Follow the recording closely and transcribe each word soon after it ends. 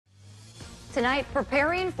Tonight,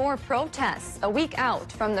 preparing for protests. A week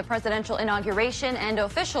out from the presidential inauguration, and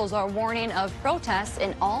officials are warning of protests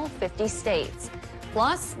in all 50 states.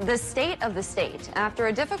 Plus, the state of the state. After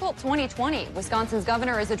a difficult 2020, Wisconsin's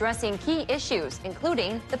governor is addressing key issues,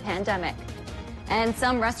 including the pandemic. And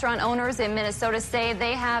some restaurant owners in Minnesota say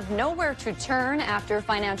they have nowhere to turn after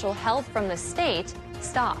financial help from the state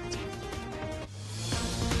stopped.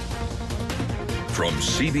 From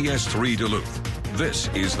CBS3 Duluth, this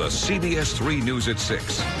is the CBS3 News at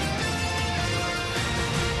 6.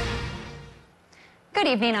 Good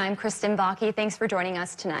evening, I'm Kristen Bakke. Thanks for joining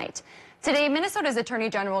us tonight. Today, Minnesota's Attorney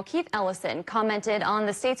General Keith Ellison commented on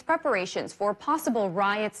the state's preparations for possible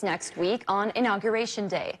riots next week on Inauguration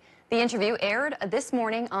Day. The interview aired this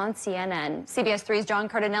morning on CNN. CBS 3's John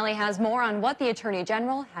Cardinelli has more on what the Attorney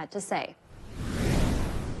General had to say.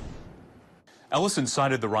 Ellison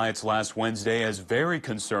cited the riots last Wednesday as very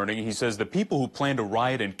concerning. He says the people who plan to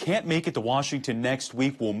riot and can't make it to Washington next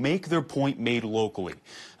week will make their point made locally.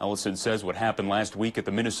 Ellison says what happened last week at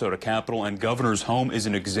the Minnesota Capitol and Governor's home is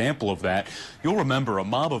an example of that. You'll remember a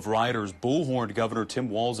mob of rioters bullhorned Governor Tim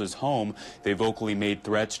Walz's home. They vocally made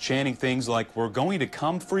threats, chanting things like, "We're going to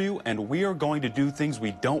come for you and we are going to do things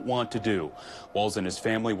we don't want to do." Walz and his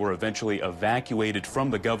family were eventually evacuated from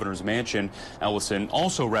the governor's mansion. Ellison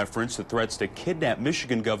also referenced the threats to kidnap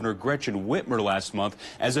Michigan Governor Gretchen Whitmer last month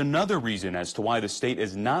as another reason as to why the state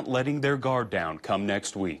is not letting their guard down come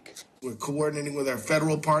next week. We're coordinating with our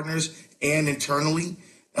federal partners and internally.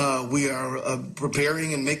 We are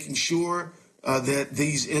preparing and making sure that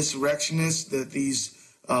these insurrectionists, that these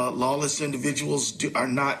lawless individuals are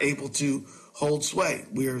not able to hold sway.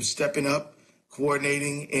 We are stepping up,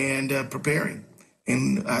 coordinating, and preparing.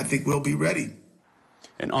 And I think we'll be ready.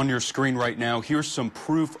 And on your screen right now, here's some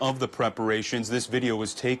proof of the preparations. This video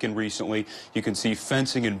was taken recently. You can see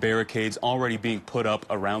fencing and barricades already being put up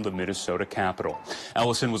around the Minnesota Capitol.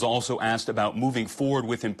 Ellison was also asked about moving forward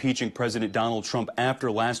with impeaching President Donald Trump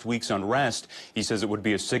after last week's unrest. He says it would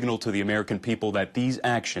be a signal to the American people that these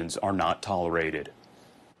actions are not tolerated.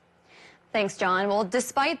 Thanks, John. Well,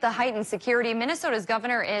 despite the heightened security, Minnesota's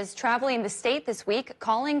governor is traveling the state this week,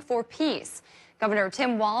 calling for peace. Governor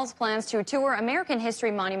Tim Walz plans to tour American history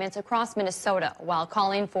monuments across Minnesota while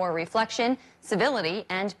calling for reflection, civility,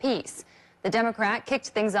 and peace. The Democrat kicked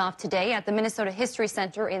things off today at the Minnesota History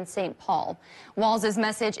Center in St. Paul. Walz's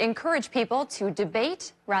message encouraged people to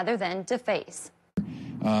debate rather than deface.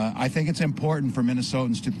 I think it's important for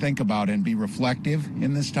Minnesotans to think about and be reflective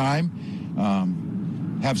in this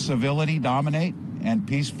time, have civility dominate, and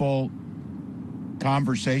peaceful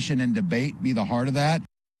conversation and debate be the heart of that.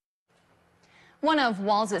 One of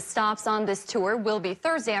Walz's stops on this tour will be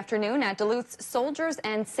Thursday afternoon at Duluth's Soldiers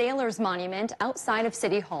and Sailors Monument outside of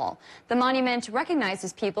City Hall. The monument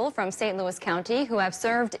recognizes people from St. Louis County who have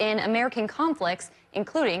served in American conflicts,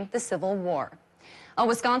 including the Civil War. A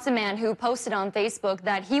Wisconsin man who posted on Facebook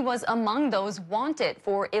that he was among those wanted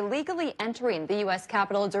for illegally entering the U.S.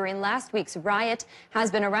 Capitol during last week's riot has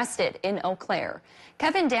been arrested in Eau Claire.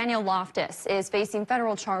 Kevin Daniel Loftus is facing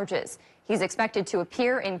federal charges. He's expected to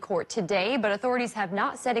appear in court today, but authorities have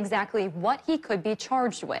not said exactly what he could be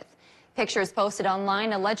charged with. Pictures posted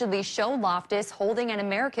online allegedly show Loftus holding an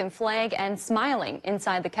American flag and smiling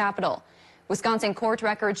inside the Capitol. Wisconsin court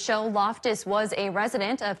records show Loftus was a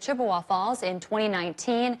resident of Chippewa Falls in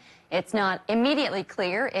 2019. It's not immediately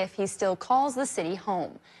clear if he still calls the city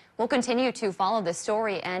home. We'll continue to follow this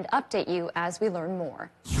story and update you as we learn more.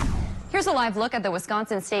 Here's a live look at the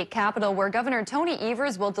Wisconsin State Capitol, where Governor Tony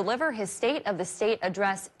Evers will deliver his State of the State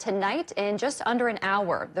address tonight in just under an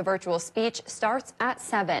hour. The virtual speech starts at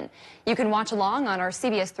 7. You can watch along on our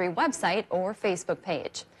CBS3 website or Facebook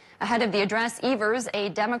page. Ahead of the address, Evers, a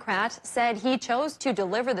Democrat, said he chose to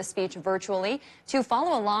deliver the speech virtually to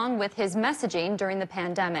follow along with his messaging during the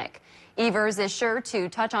pandemic. Evers is sure to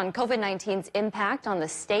touch on COVID-19's impact on the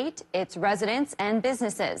state, its residents, and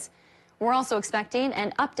businesses. We're also expecting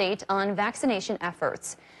an update on vaccination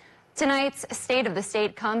efforts. Tonight's State of the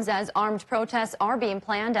State comes as armed protests are being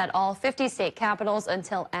planned at all 50 state capitals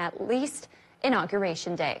until at least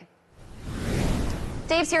Inauguration Day.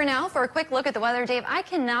 Dave's here now for a quick look at the weather. Dave, I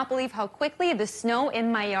cannot believe how quickly the snow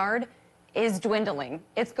in my yard is dwindling.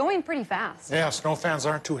 It's going pretty fast. Yeah, snow fans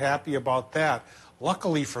aren't too happy about that.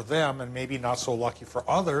 Luckily for them, and maybe not so lucky for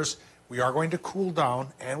others, We are going to cool down,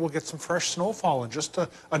 and we'll get some fresh snowfall in just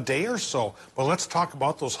a day or so. But let's talk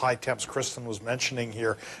about those high temps Kristen was mentioning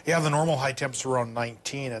here. Yeah, the normal high temps are around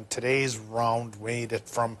 19, and today's round made it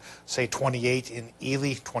from, say, 28 in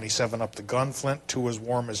Ely, 27 up the Gunflint, to as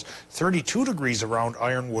warm as 32 degrees around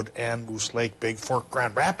Ironwood and Moose Lake, Big Fork,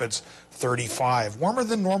 Grand Rapids, 35. Warmer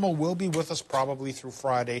than normal will be with us probably through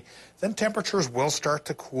Friday. Then temperatures will start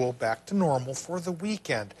to cool back to normal for the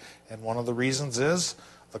weekend. And one of the reasons is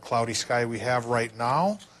the cloudy sky we have right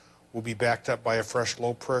now will be backed up by a fresh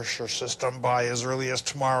low-pressure system by as early as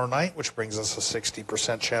tomorrow night, which brings us a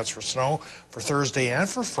 60% chance for snow for Thursday and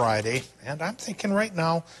for Friday. And I'm thinking right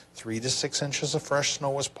now 3 to 6 inches of fresh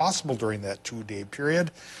snow is possible during that 2-day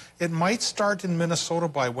period. It might start in Minnesota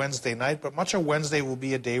by Wednesday night, but much of Wednesday will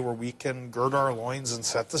be a day where we can gird our loins and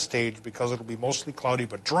set the stage because it'll be mostly cloudy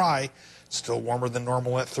but dry, still warmer than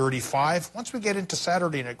normal at 35. Once we get into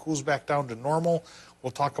Saturday and it cools back down to normal,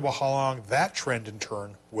 we'll talk about how long that trend in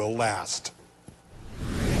turn will last.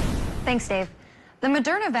 Thanks, Dave. The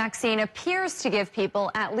Moderna vaccine appears to give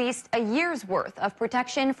people at least a year's worth of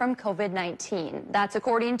protection from COVID-19. That's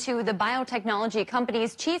according to the biotechnology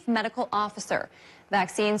company's chief medical officer.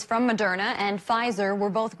 Vaccines from Moderna and Pfizer were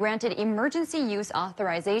both granted emergency use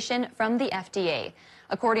authorization from the FDA.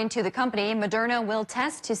 According to the company, Moderna will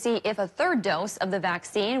test to see if a third dose of the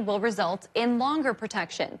vaccine will result in longer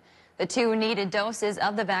protection. The 2 needed doses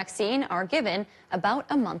of the vaccine are given about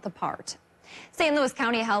a month apart. St. Louis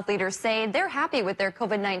County health leaders say they're happy with their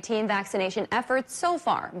COVID-19 vaccination efforts so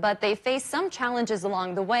far, but they face some challenges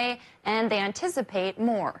along the way, and they anticipate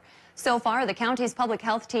more. So far, the county's public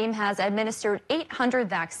health team has administered 800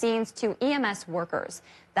 vaccines to EMS workers.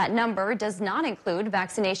 That number does not include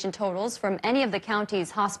vaccination totals from any of the county's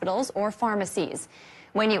hospitals or pharmacies.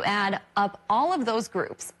 When you add up all of those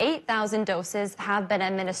groups, 8,000 doses have been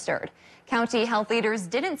administered. County health leaders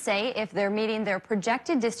didn't say if they're meeting their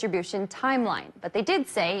projected distribution timeline, but they did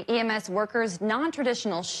say EMS workers'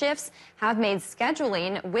 non-traditional shifts have made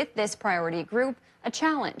scheduling with this priority group a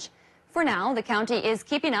challenge. For now, the county is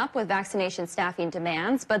keeping up with vaccination staffing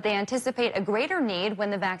demands, but they anticipate a greater need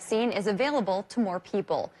when the vaccine is available to more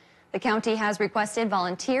people. The county has requested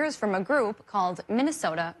volunteers from a group called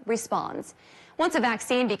Minnesota Responds. Once a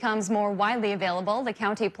vaccine becomes more widely available, the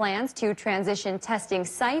county plans to transition testing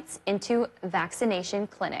sites into vaccination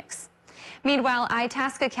clinics. Meanwhile,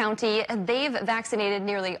 Itasca County, they've vaccinated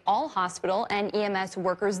nearly all hospital and EMS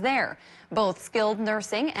workers there. Both skilled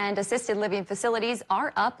nursing and assisted living facilities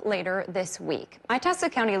are up later this week. Itasca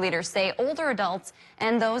County leaders say older adults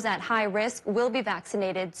and those at high risk will be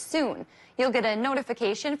vaccinated soon. You'll get a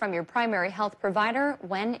notification from your primary health provider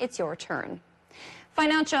when it's your turn.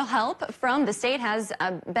 Financial help from the state has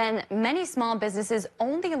been many small businesses'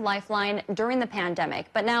 only lifeline during the pandemic.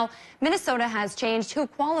 But now Minnesota has changed who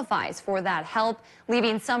qualifies for that help,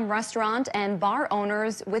 leaving some restaurant and bar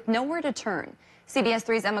owners with nowhere to turn. CBS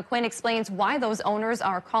 3's Emma Quinn explains why those owners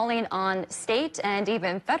are calling on state and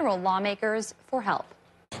even federal lawmakers for help.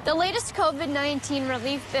 The latest COVID-19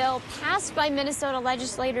 relief bill passed by Minnesota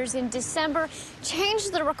legislators in December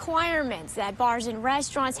changed the requirements that bars and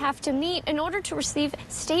restaurants have to meet in order to receive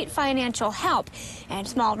state financial help. And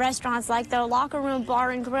small restaurants like the Locker Room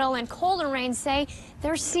Bar and Grill in Coleraine say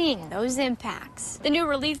they're seeing those impacts. The new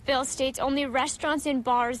relief bill states only restaurants and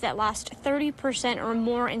bars that lost 30% or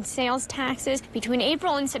more in sales taxes between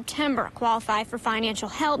April and September qualify for financial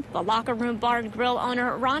help. The Locker Room Bar and Grill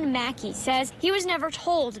owner Ron Mackey says he was never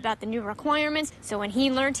told about the new requirements, so when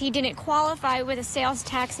he learned he didn't qualify with a sales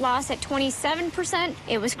tax loss at 27%,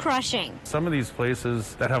 it was crushing. Some of these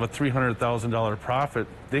places that have a $300,000 profit,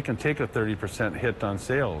 they can take a 30% hit on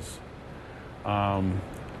sales.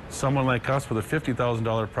 Someone like us with a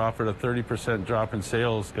 $50,000 profit, a 30% drop in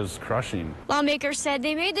sales is crushing. Lawmakers said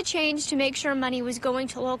they made the change to make sure money was going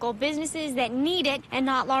to local businesses that need it and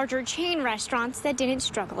not larger chain restaurants that didn't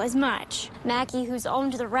struggle as much. Mackey, who's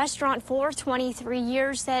owned the restaurant for 23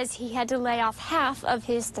 years, says he had to lay off half of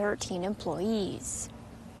his 13 employees.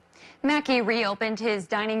 Mackey reopened his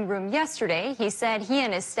dining room yesterday. He said he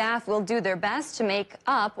and his staff will do their best to make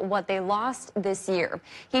up what they lost this year.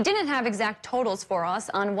 He didn't have exact totals for us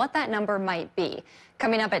on what that number might be.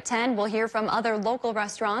 Coming up at 10, we'll hear from other local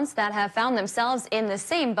restaurants that have found themselves in the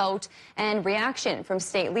same boat and reaction from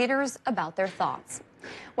state leaders about their thoughts.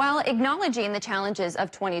 While acknowledging the challenges of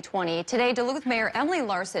 2020, today Duluth Mayor Emily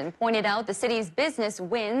Larson pointed out the city's business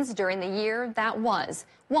wins during the year that was.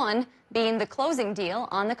 One being the closing deal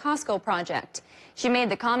on the Costco project. She made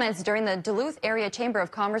the comments during the Duluth Area Chamber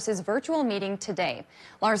of Commerce's virtual meeting today.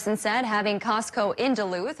 Larson said having Costco in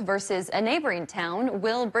Duluth versus a neighboring town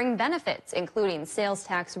will bring benefits, including sales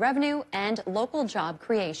tax revenue and local job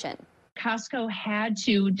creation.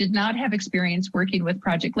 Costco did not have experience working with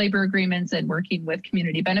project labor agreements and working with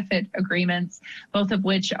community benefit agreements, both of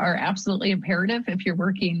which are absolutely imperative if you're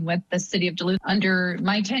working with the city of Duluth under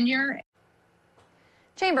my tenure.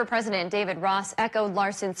 Chamber President David Ross echoed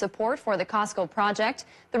Larson's support for the Costco project.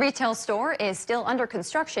 The retail store is still under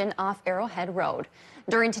construction off Arrowhead Road.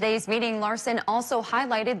 During today's meeting, Larson also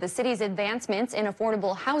highlighted the city's advancements in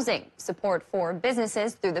affordable housing, support for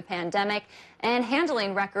businesses through the pandemic, and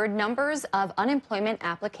handling record numbers of unemployment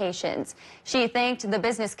applications. She thanked the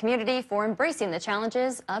business community for embracing the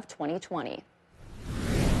challenges of 2020.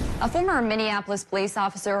 A former Minneapolis police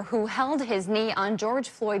officer who held his knee on George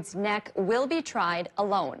Floyd's neck will be tried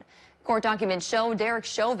alone. Court documents show Derek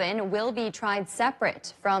Chauvin will be tried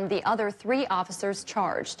separate from the other 3 officers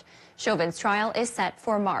charged. Chauvin's trial is set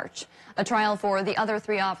for March. A trial for the other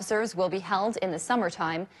 3 officers will be held in the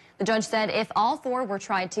summertime. The judge said if all 4 were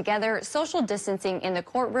tried together, social distancing in the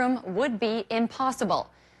courtroom would be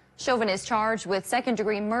impossible. Chauvin is charged with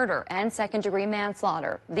second-degree murder and second-degree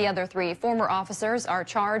manslaughter. The other 3 former officers are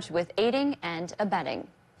charged with aiding and abetting.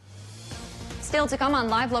 Still to come on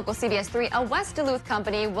Live Local CBS 3, a West Duluth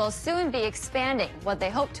company will soon be expanding what they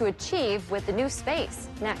hope to achieve with the new space.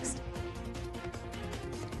 Next.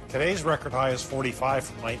 Today's record high is 45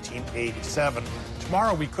 from 1987.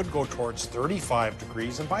 Tomorrow we could go towards 35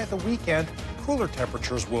 degrees, and by the weekend, cooler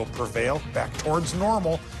temperatures will prevail back towards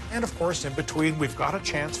normal. And of course, in between, we've got a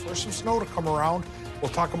chance for some snow to come around.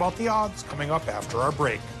 We'll talk about the odds coming up after our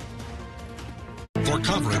break. For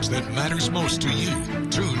coverage that matters most to you,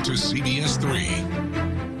 tune to CBS 3.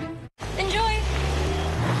 Enjoy.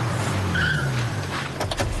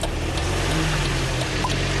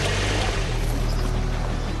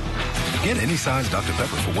 Get any size Dr.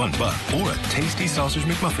 Pepper for $1 or a tasty sausage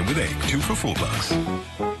McMuffin with egg, 2 for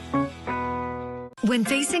 $4. When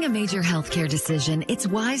facing a major healthcare decision, it's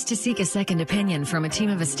wise to seek a second opinion from a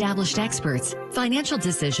team of established experts. Financial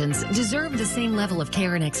decisions deserve the same level of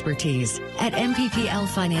care and expertise. At MPPL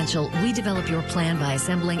Financial, we develop your plan by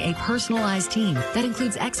assembling a personalized team that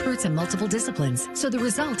includes experts in multiple disciplines. So the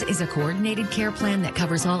result is a coordinated care plan that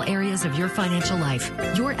covers all areas of your financial life.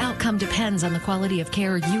 Your outcome depends on the quality of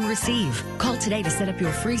care you receive. Call today to set up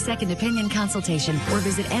your free second opinion consultation or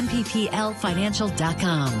visit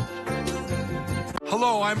MPPLfinancial.com.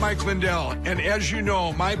 Hello, I'm Mike Lindell, and as you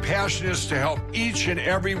know, my passion is to help each and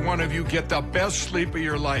every one of you get the best sleep of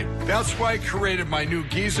your life. That's why I created my new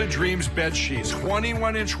Giza Dreams bed sheets,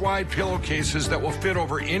 21-inch wide pillowcases that will fit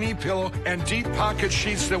over any pillow, and deep pocket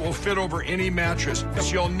sheets that will fit over any mattress.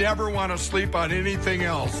 You'll never want to sleep on anything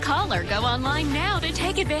else. Call or go online now to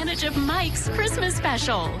take advantage of Mike's Christmas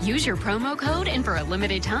special. Use your promo code, and for a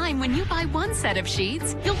limited time, when you buy 1 set of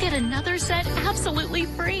sheets, you'll get another set absolutely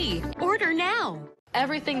free. Order now.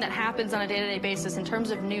 Everything that happens on a day-to-day basis in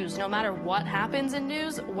terms of news, no matter what happens in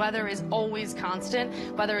news, weather is always constant,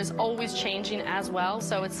 weather is always changing as well.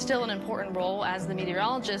 So it's still an important role as the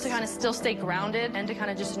meteorologist to kind of still stay grounded and to kind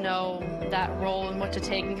of just know that role and what to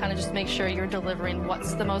take and kind of just make sure you're delivering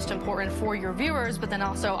what's the most important for your viewers. But then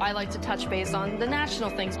also I like to touch base on the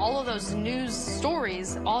national things. All of those news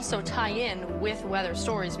stories also tie in with weather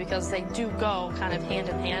stories because they do go kind of hand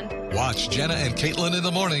in hand. Watch Jenna and Caitlin in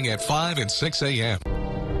the morning at 5 and 6 a.m.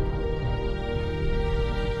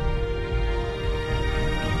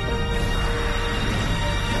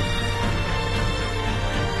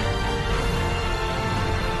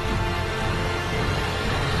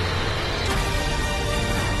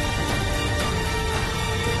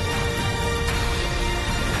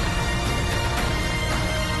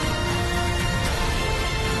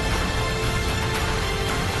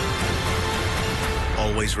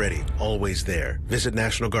 Always ready, always there. Visit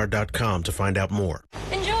NationalGuard.com to find out more.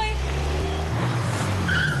 Enjoy.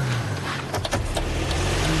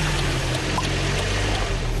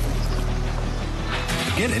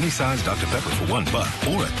 Get any size Dr. Pepper for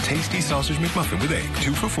 $1 or a tasty sausage McMuffin with egg,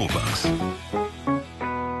 2 for $4.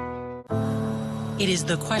 It is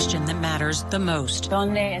the question that matters the most.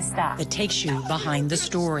 ¿Dónde está? That takes you behind the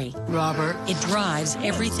story. Robert. It drives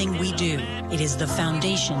everything we do. It is the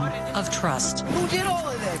foundation of trust. Who did all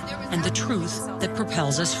of this? And the truth that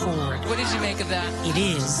propels us forward. What did you make of that? It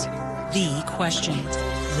is the question.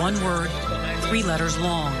 1 word, 3 letters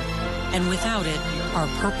long. And without it, our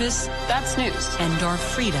purpose, that's news, and our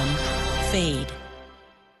freedom fade.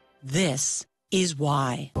 This is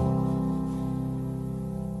why.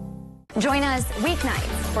 Join us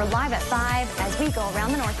weeknights for Live at 5 as we go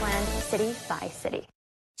around the Northland city by city.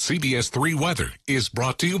 CBS 3 weather is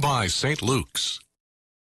brought to you by St. Luke's.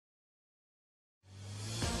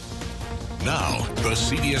 Now, the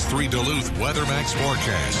CBS 3 Duluth Weather Max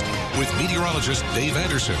forecast with meteorologist Dave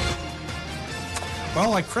Anderson.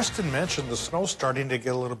 Well, like Kristen mentioned, the snow's starting to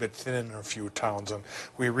get a little bit thin in a few towns, and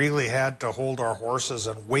we really had to hold our horses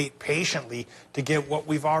and wait patiently to get what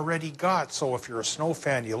we've already got. So if you're a snow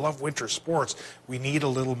fan, you love winter sports, we need a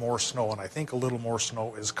little more snow, and I think a little more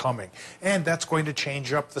snow is coming. And that's going to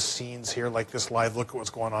change up the scenes here, like this live look at what's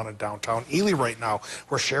going on in downtown Ely right now,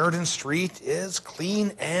 where Sheridan Street is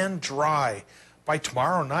clean and dry. By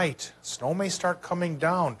tomorrow night, snow may start coming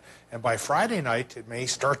down, and by Friday night, it may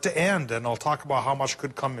start to end, and I'll talk about how much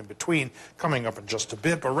could come in between coming up in just a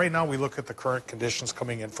bit. But right now, we look at the current conditions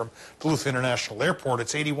coming in from Duluth International Airport.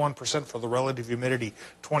 It's 81% for the relative humidity,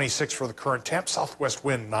 26 for the current temp, southwest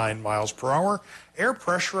wind 9 miles per hour, air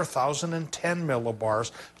pressure 1,010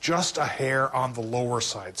 millibars, just a hair on the lower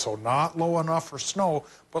side, so not low enough for snow,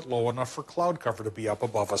 but low enough for cloud cover to be up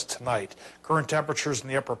above us tonight. Current temperatures in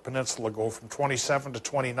the Upper Peninsula go from 27 to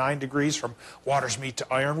 29 degrees from Watersmeet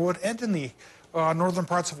to Ironwood, and in the northern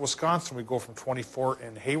parts of Wisconsin, we go from 24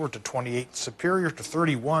 in Hayward to 28 in Superior to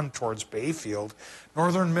 31 towards Bayfield.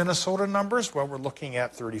 Northern Minnesota numbers, well, we're looking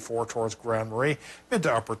at 34 towards Grand Marais, mid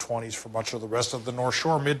to upper 20s for much of the rest of the North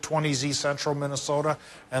Shore, mid-20s east central Minnesota,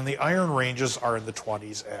 and the Iron Ranges are in the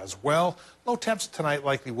 20s as well. Low temps tonight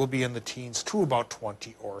likely will be in the teens to about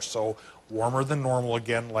 20 or so. Warmer than normal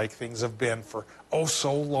again, like things have been for oh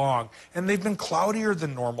so long. And they've been cloudier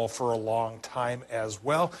than normal for a long time as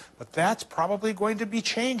well, but that's probably going to be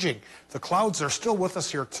changing. The clouds are still with us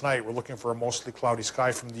here tonight. We're looking for a mostly cloudy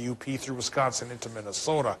sky from the UP through Wisconsin into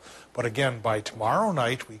Minnesota. But again, by tomorrow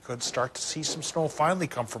night, we could start to see some snow finally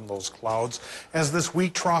come from those clouds. As this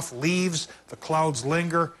weak trough leaves, the clouds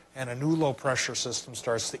linger, and a new low pressure system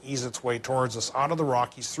starts to ease its way towards us out of the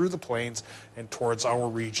Rockies, through the plains, and towards our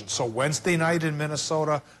region. So Wednesday night in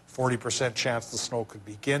Minnesota, 40% chance the snow could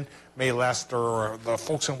begin. May last, or the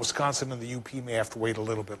folks in Wisconsin and the UP may have to wait a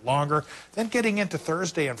little bit longer. Then getting into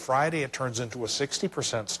Thursday and Friday, it turns into a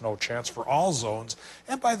 60% snow chance for all zones.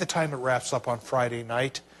 And by the time it wraps up on Friday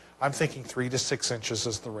night, I'm thinking 3 to 6 inches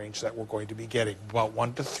is the range that we're going to be getting, about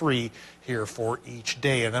 1 to 3 here for each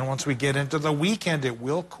day. And then once we get into the weekend, it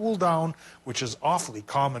will cool down, which is awfully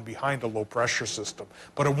common behind a low pressure system.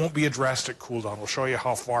 But it won't be a drastic cool down. We'll show you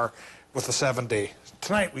how far with the 7-day.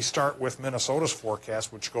 Tonight we start with Minnesota's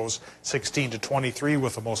forecast, which goes 16 to 23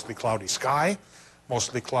 with a mostly cloudy sky.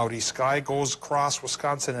 Mostly cloudy sky goes across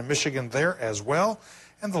Wisconsin and Michigan there as well.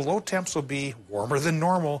 And the low temps will be warmer than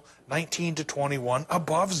normal, 19 to 21,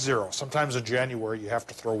 above zero. Sometimes in January you have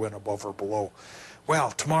to throw in above or below.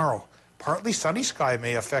 Well, tomorrow, partly sunny sky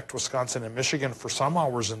may affect Wisconsin and Michigan for some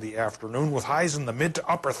hours in the afternoon, with highs in the mid to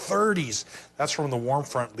upper 30s. That's from the warm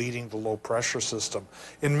front leading the low pressure system.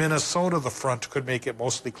 In Minnesota, the front could make it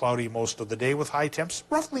mostly cloudy most of the day, with high temps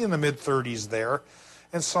roughly in the mid 30s there.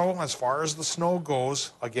 And so as far as the snow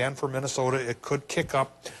goes, again for Minnesota, it could kick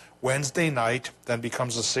up Wednesday night, then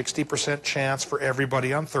becomes a 60% chance for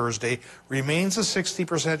everybody on Thursday, remains a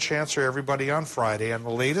 60% chance for everybody on Friday, and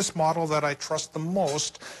the latest model that I trust the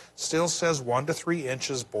most still says 1 to 3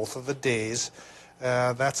 inches both of the days.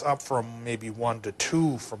 That's up from maybe 1 to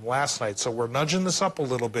 2 from last night, so we're nudging this up a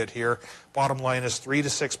little bit here. Bottom line is 3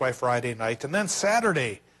 to 6 by Friday night, and then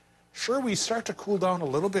Saturday. Sure, we start to cool down a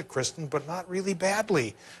little bit, Kristen, but not really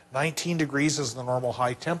badly. 19 degrees is the normal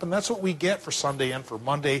high temp, and that's what we get for Sunday and for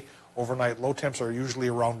Monday. Overnight low temps are usually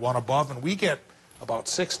around 1 above, and we get about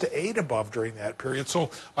 6 to 8 above during that period.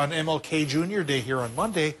 So on MLK Junior Day here on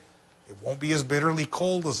Monday, it won't be as bitterly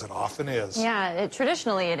cold as it often is. Yeah,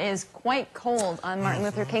 traditionally it is quite cold on Martin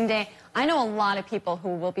Luther King Day. I know a lot of people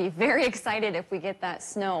who will be very excited if we get that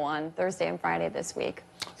snow on Thursday and Friday this week.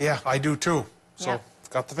 Yeah, I do too. So. Yeah.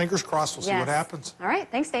 Got the fingers crossed. We'll see what happens. All right.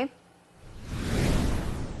 Thanks, Dave.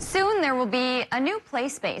 Soon there will be a new play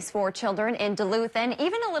space for children in Duluth, and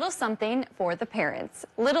even a little something for the parents.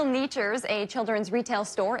 Little Nature's, a children's retail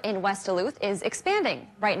store in West Duluth, is expanding.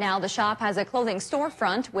 Right now, the shop has a clothing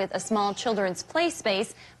storefront with a small children's play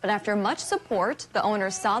space, but after much support, the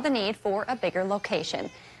owners saw the need for a bigger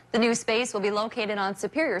location. The new space will be located on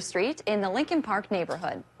Superior Street in the Lincoln Park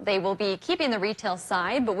neighborhood. They will be keeping the retail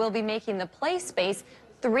side, but will be making the play space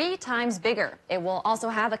 3 times bigger. It will also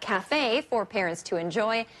have a cafe for parents to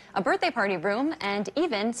enjoy, a birthday party room, and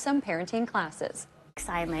even some parenting classes.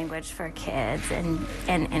 Sign language for kids and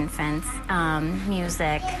infants,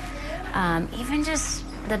 music, even just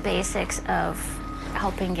the basics of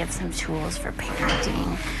helping give some tools for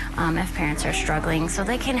parenting if parents are struggling, so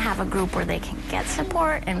they can have a group where they can get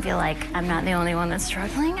support and feel like I'm not the only one that's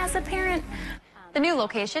struggling as a parent. The new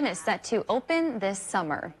location is set to open this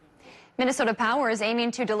summer. Minnesota Power is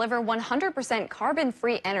aiming to deliver 100%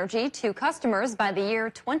 carbon-free energy to customers by the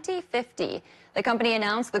year 2050. The company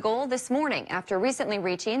announced the goal this morning after recently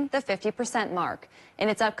reaching the 50% mark. In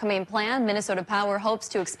its upcoming plan, Minnesota Power hopes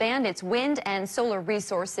to expand its wind and solar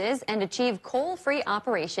resources and achieve coal-free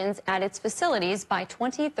operations at its facilities by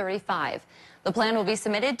 2035. The plan will be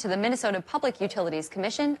submitted to the Minnesota Public Utilities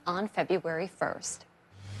Commission on February 1st.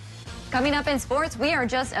 Coming up in sports, we are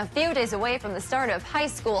just a few days away from the start of high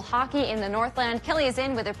school hockey in the Northland. Kelly is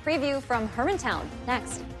in with a preview from Hermantown.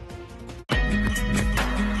 Next.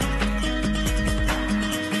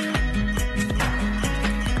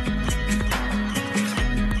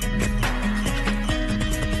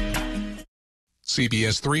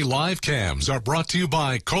 CBS3 live cams are brought to you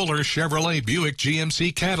by Kohler Chevrolet Buick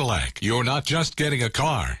GMC Cadillac. You're not just getting a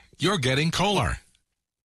car, you're getting Kohler.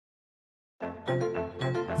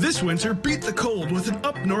 This winter, beat the cold with an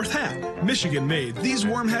Up North hat. Michigan-made, these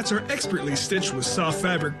warm hats are expertly stitched with soft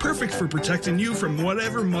fabric, perfect for protecting you from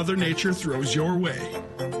whatever Mother Nature throws your way.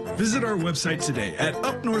 Visit our website today at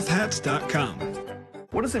upnorthhats.com.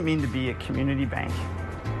 What does it mean to be a community bank?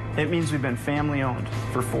 It means we've been family-owned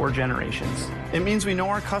for 4 generations. It means we know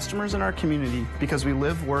our customers in our community because we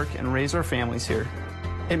live, work, and raise our families here.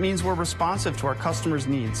 It means we're responsive to our customers'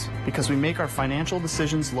 needs because we make our financial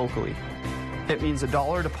decisions locally. It means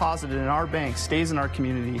 $1 deposited in our bank stays in our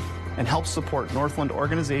community and helps support Northland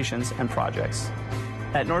organizations and projects.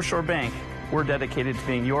 At North Shore Bank, we're dedicated to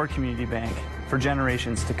being your community bank for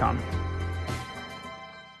generations to come.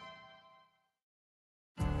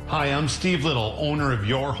 Hi, I'm Steve Little, owner of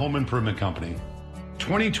Your Home Improvement Company.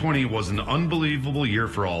 2020 was an unbelievable year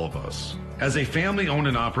for all of us. As a family-owned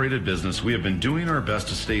and operated business, we have been doing our best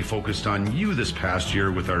to stay focused on you this past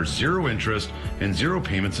year with our zero interest and zero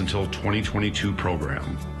payments until 2022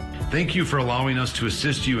 program. Thank you for allowing us to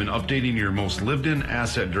assist you in updating your most lived-in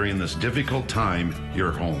asset during this difficult time,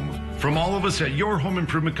 your home. From all of us at Your Home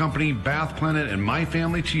Improvement Company, Bath Planet, and my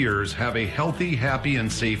family to yours, have a healthy, happy,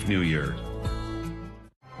 and safe new year.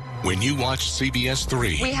 When you watch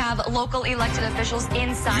CBS3, We have local elected officials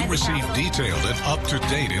inside. you receive detailed and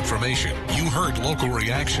up-to-date information. You heard local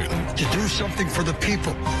reaction. To do something for the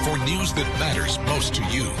people. For news that matters most to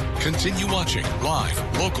you. Continue watching live,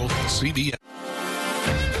 local, CBS.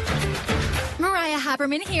 Mariah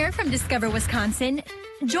Haberman here from Discover Wisconsin.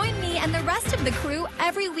 Join me and the rest of the crew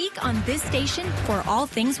every week on this station for all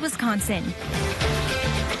things Wisconsin.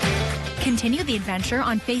 Continue the adventure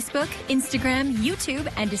on Facebook, Instagram, YouTube,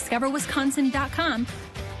 and discoverwisconsin.com.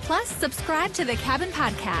 Plus, subscribe to the Cabin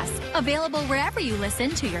Podcast, available wherever you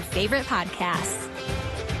listen to your favorite podcasts.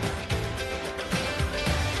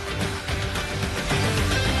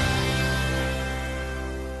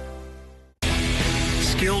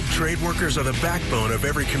 Skilled trade workers are the backbone of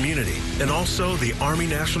every community, and also the Army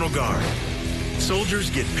National Guard. Soldiers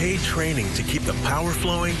get paid training to keep the power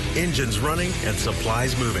flowing, engines running, and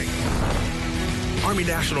supplies moving. Army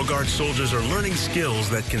National Guard soldiers are learning skills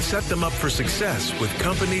that can set them up for success with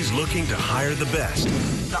companies looking to hire the best.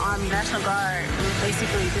 The Army National Guard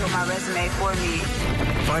basically built my resume for me.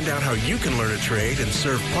 Find out how you can learn a trade and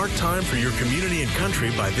serve part-time for your community and country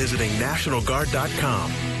by visiting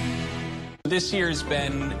nationalguard.com. This year's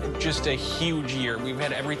been just a huge year. We've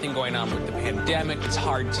had everything going on with the pandemic. It's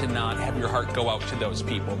hard to not have your heart go out to those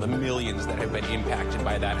people, the millions that have been impacted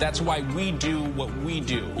by that. That's why we do what we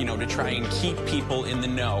do, to try and keep people in the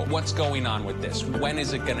know. What's going on with this? When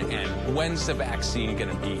is it going to end? When's the vaccine going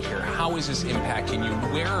to be here? How is this impacting you?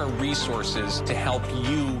 Where are resources to help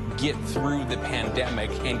you get through the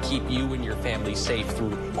pandemic and keep you and your family safe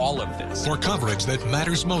through all of this? For coverage that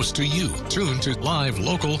matters most to you, tune to live,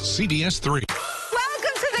 local, CBS3.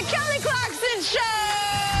 Welcome to the Kelly Clarkson Show!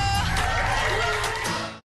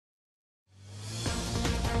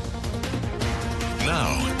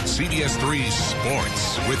 Now, CBS3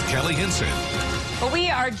 Sports with Kelly Hinson. Well, we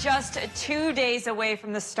are just 2 days away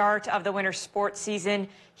from the start of the winter sports season.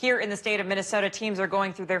 Here in the state of Minnesota, teams are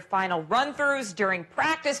going through their final run-throughs during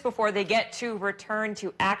practice before they get to return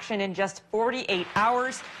to action in just 48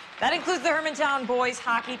 hours. That includes the Hermantown boys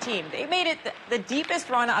hockey team. They made it the deepest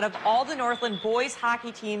run out of all the Northland boys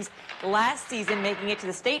hockey teams last season, making it to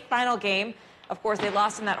the state final game. Of course, they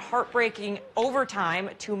lost in that heartbreaking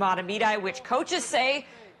overtime to Matamidi, which coaches say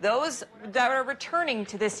those that are returning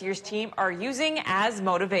to this year's team are using as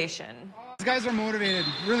motivation. These guys are motivated,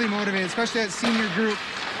 really motivated, especially that senior group.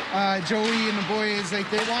 Joey and the boys, they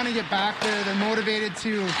want to get back there. They're motivated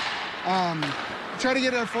to try to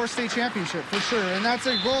get a 4th state championship for sure. And that's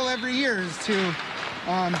their goal every year, is to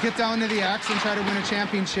get down to the X and try to win a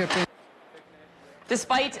championship.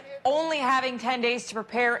 Despite only having 10 days to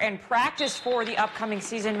prepare and practice for the upcoming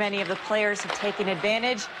season, many of the players have taken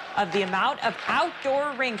advantage of the amount of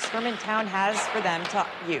outdoor rinks Hermantown has for them to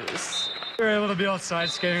use. We were able to be outside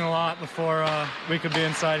skating a lot before we could be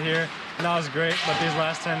inside here, and that was great. But these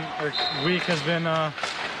last week has been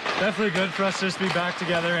definitely good for us to just be back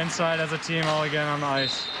together inside as a team all again on the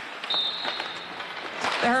ice.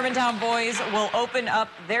 The Hermantown boys will open up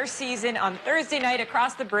their season on Thursday night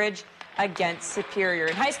across the bridge against Superior.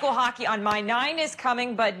 And high school hockey on My 9 is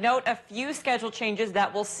coming, but note a few schedule changes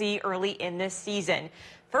that we'll see early in this season.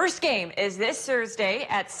 First game is this Thursday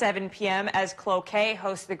at 7 p.m. as Cloquet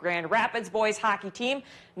hosts the Grand Rapids boys hockey team.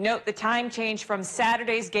 Note the time change from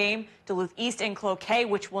Saturday's game, Duluth East and Cloquet,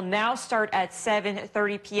 which will now start at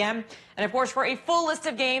 7:30 p.m. And of course, for a full list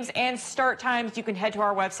of games and start times, you can head to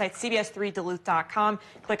our website, CBS3Duluth.com.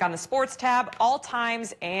 Click on the sports tab. All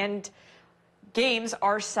times and games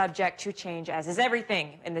are subject to change, as is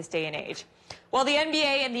everything in this day and age. Well, the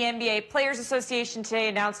NBA and the NBA Players Association today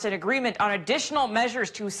announced an agreement on additional measures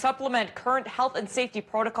to supplement current health and safety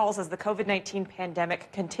protocols as the COVID-19 pandemic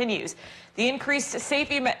continues. The increased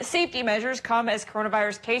safety measures come as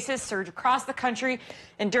coronavirus cases surge across the country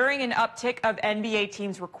and during an uptick of NBA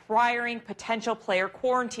teams requiring potential player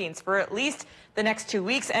quarantines. For at least the next 2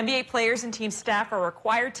 weeks, NBA players and team staff are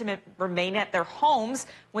required to remain at their homes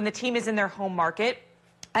when the team is in their home market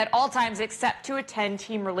at all times except to attend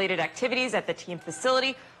team-related activities at the team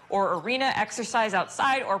facility or arena, exercise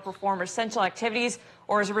outside, or perform essential activities,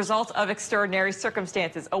 or as a result of extraordinary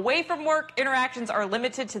circumstances. Away from work, interactions are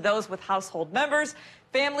limited to those with household members,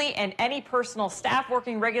 family, and any personal staff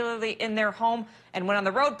working regularly in their home. And when on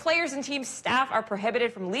the road, players and team staff are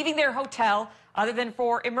prohibited from leaving their hotel other than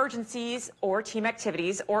for emergencies or team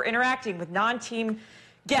activities or interacting with non-team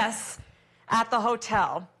guests at the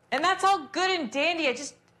hotel. And that's all good and dandy.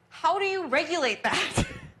 How do you regulate that?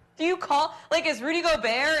 Do you call, like, is Rudy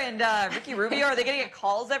Gobert and Ricky Rubio, are they going to get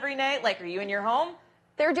calls every night? Like, are you in your home?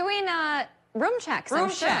 They're doing room checks, I'm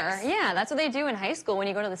sure. checks. Yeah, that's what they do in high school when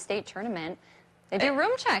you go to the state tournament. They do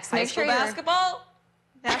room checks. High school basketball,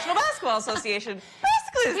 National Basketball Association.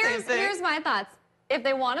 Basically the same thing. Here's my thoughts. If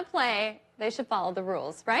they want to play, they should follow the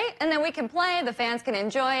rules, right? And then we can play, the fans can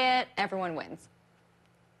enjoy it, everyone wins.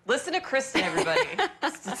 Listen to Kristen, everybody.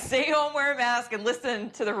 Stay home, wear a mask, and listen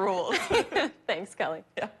to the rules. Thanks, Kelly.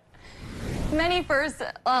 Yeah. Many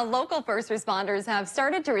local first responders have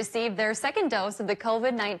started to receive their second dose of the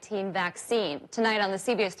COVID-19 vaccine. Tonight on the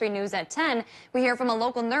CBS3 News at 10, we hear from a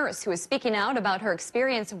local nurse who is speaking out about her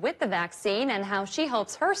experience with the vaccine and how she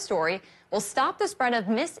hopes her story will stop the spread of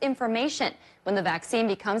misinformation when the vaccine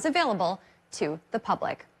becomes available to the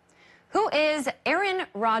public. Who is Aaron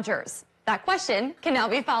Rodgers? That question can now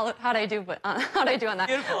be followed. How'd I do on that?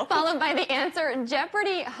 Beautiful. Followed by the answer.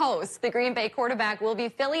 Jeopardy host, the Green Bay quarterback, will be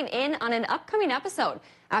filling in on an upcoming episode.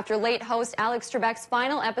 After late host Alex Trebek's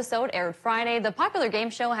final episode aired Friday, the popular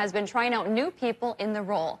game show has been trying out new people in the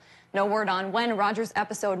role. No word on when Rodgers'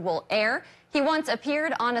 episode will air. He once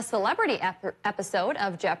appeared on a celebrity episode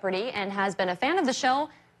of Jeopardy and has been a fan of the show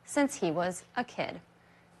since he was a kid.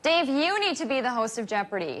 Dave, you need to be the host of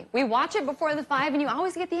Jeopardy. We watch it before the 5 and you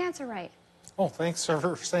always get the answer right. Oh, thanks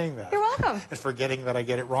for saying that. You're welcome. And forgetting that I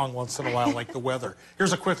get it wrong once in a while, like the weather.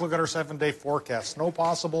 Here's a quick look at our 7-day forecast. Snow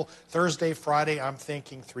possible Thursday, Friday. I'm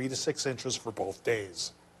thinking 3 to 6 inches for both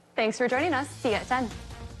days. Thanks for joining us. See you at 10.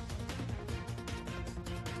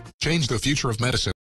 Change the future of medicine.